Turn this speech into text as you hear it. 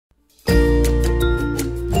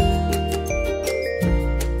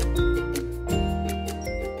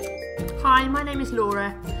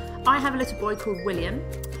I have a little boy called William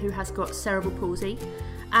who has got cerebral palsy,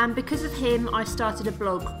 and because of him I started a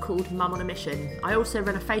blog called Mum on a Mission. I also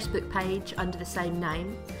run a Facebook page under the same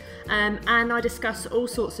name, and I discuss all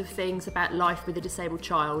sorts of things about life with a disabled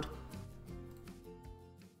child.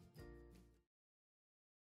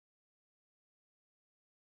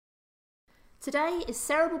 Today is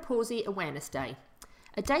Cerebral Palsy Awareness Day,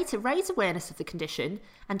 a day to raise awareness of the condition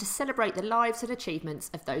and to celebrate the lives and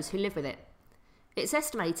achievements of those who live with it. It's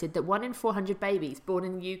estimated that 1 in 400 babies born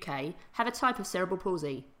in the UK have a type of cerebral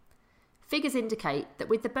palsy. Figures indicate that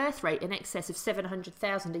with the birth rate in excess of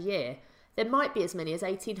 700,000 a year, there might be as many as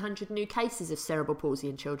 1,800 new cases of cerebral palsy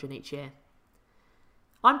in children each year.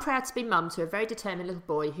 I'm proud to be mum to a very determined little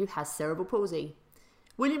boy who has cerebral palsy.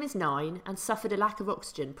 William is 9 and suffered a lack of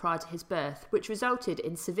oxygen prior to his birth, which resulted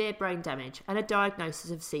in severe brain damage and a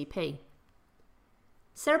diagnosis of CP.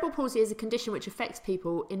 Cerebral palsy is a condition which affects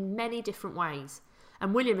people in many different ways,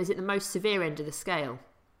 and William is at the most severe end of the scale.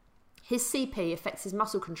 His CP affects his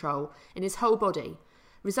muscle control in his whole body,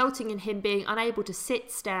 resulting in him being unable to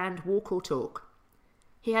sit, stand, walk or talk.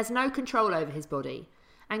 He has no control over his body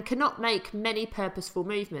and cannot make many purposeful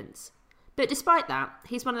movements. But despite that,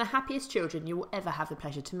 he's one of the happiest children you will ever have the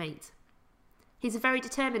pleasure to meet. He's a very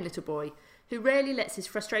determined little boy who rarely lets his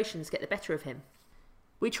frustrations get the better of him.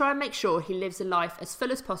 We try and make sure he lives a life as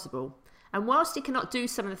full as possible, and whilst he cannot do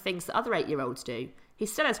some of the things that other 8-year-olds do, he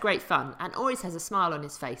still has great fun and always has a smile on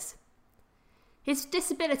his face. His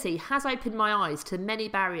disability has opened my eyes to many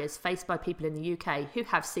barriers faced by people in the UK who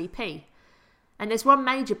have CP, and there's one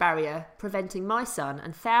major barrier preventing my son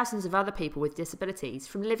and thousands of other people with disabilities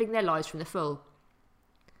from living their lives from the full.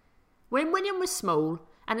 When William was small,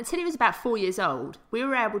 and until he was about 4 years old, we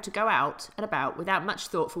were able to go out and about without much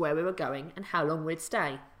thought for where we were going and how long we'd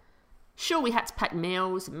stay. Sure, we had to pack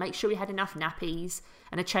meals and make sure we had enough nappies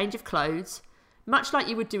and a change of clothes, much like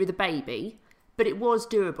you would do with a baby, but it was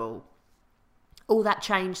doable. All that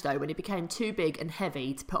changed though when he became too big and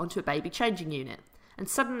heavy to put onto a baby changing unit, and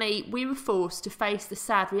suddenly we were forced to face the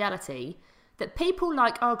sad reality that people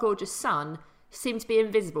like our gorgeous son seem to be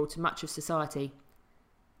invisible to much of society.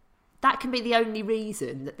 That can be the only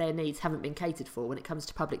reason that their needs haven't been catered for when it comes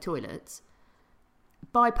to public toilets.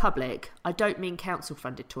 By public, I don't mean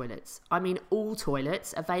council-funded toilets. I mean all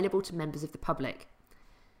toilets available to members of the public.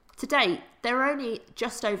 To date, there are only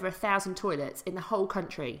just over 1,000 toilets in the whole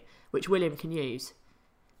country which William can use.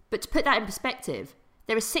 But to put that in perspective,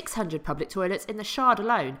 there are 600 public toilets in the Shard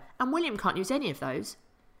alone, and William can't use any of those.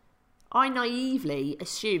 I naively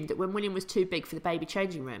assumed that when William was too big for the baby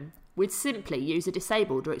changing room, we'd simply use a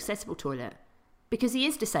disabled or accessible toilet. Because he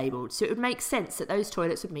is disabled, so it would make sense that those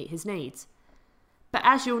toilets would meet his needs. But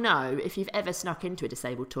as you'll know, if you've ever snuck into a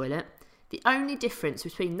disabled toilet, the only difference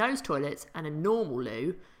between those toilets and a normal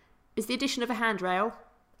loo is the addition of a handrail,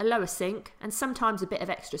 a lower sink, and sometimes a bit of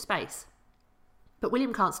extra space. But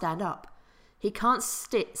William can't stand up. He can't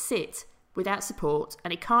sit without support,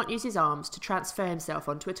 and he can't use his arms to transfer himself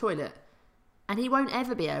onto a toilet. And he won't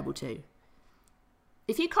ever be able to.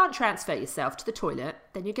 If you can't transfer yourself to the toilet,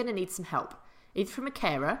 then you're going to need some help, either from a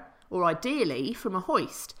carer or ideally from a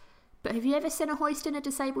hoist. But have you ever seen a hoist in a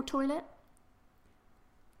disabled toilet?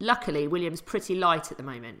 Luckily, William's pretty light at the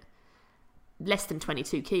moment, less than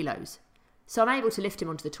 22 kilos, so I'm able to lift him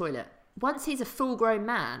onto the toilet. Once he's a full-grown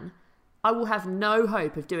man, I will have no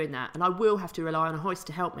hope of doing that, and I will have to rely on a hoist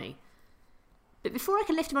to help me. But before I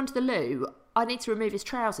can lift him onto the loo, I need to remove his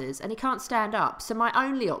trousers, and he can't stand up, so my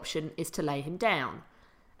only option is to lay him down.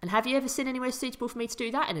 And have you ever seen anywhere suitable for me to do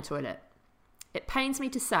that in a toilet? It pains me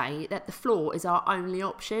to say that the floor is our only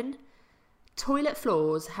option. Toilet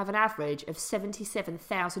floors have an average of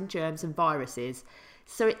 77,000 germs and viruses,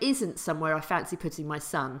 so it isn't somewhere I fancy putting my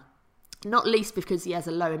son, not least because he has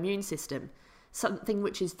a low immune system, something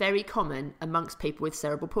which is very common amongst people with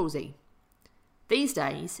cerebral palsy. These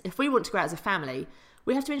days, if we want to go out as a family,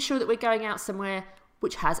 we have to ensure that we're going out somewhere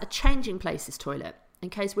which has a changing places toilet, in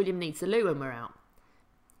case William needs the loo when we're out.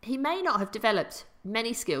 He may not have developed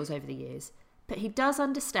many skills over the years, but he does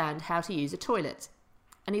understand how to use a toilet,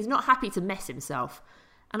 and he's not happy to mess himself,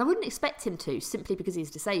 and I wouldn't expect him to simply because he's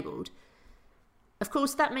disabled. Of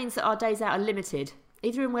course, that means that our days out are limited,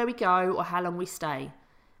 either in where we go or how long we stay,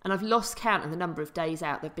 and I've lost count of the number of days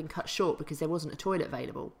out that have been cut short because there wasn't a toilet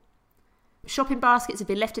available. Shopping baskets have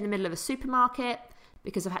been left in the middle of a supermarket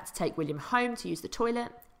because I've had to take William home to use the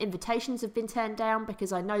toilet. Invitations have been turned down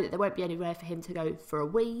because I know that there won't be anywhere for him to go for a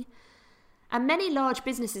wee. And many large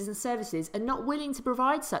businesses and services are not willing to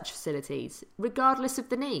provide such facilities, regardless of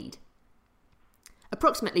the need.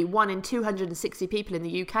 Approximately 1 in 260 people in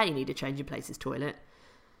the UK need a change in places toilet.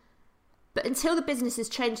 But until the businesses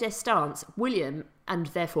change their stance, William, and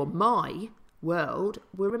therefore my, world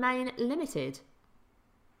will remain limited.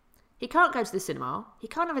 He can't go to the cinema, he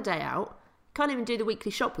can't have a day out, he can't even do the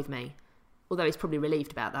weekly shop with me, although he's probably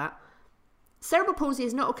relieved about that. Cerebral palsy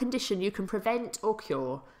is not a condition you can prevent or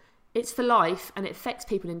cure. It's for life and it affects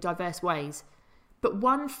people in diverse ways. But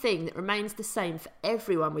one thing that remains the same for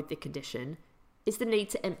everyone with the condition is the need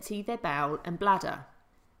to empty their bowel and bladder.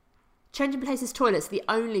 Changing Places toilets are the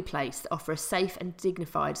only place that offer a safe and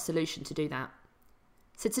dignified solution to do that.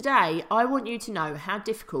 So today, I want you to know how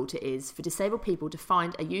difficult it is for disabled people to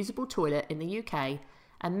find a usable toilet in the UK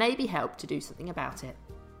and maybe help to do something about it.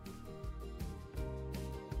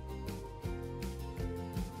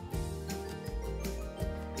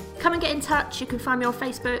 Come and get in touch. You can find me on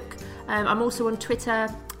Facebook. I'm also on Twitter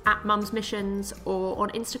 @mumsmissions or on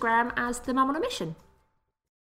Instagram as the Mum on a Mission.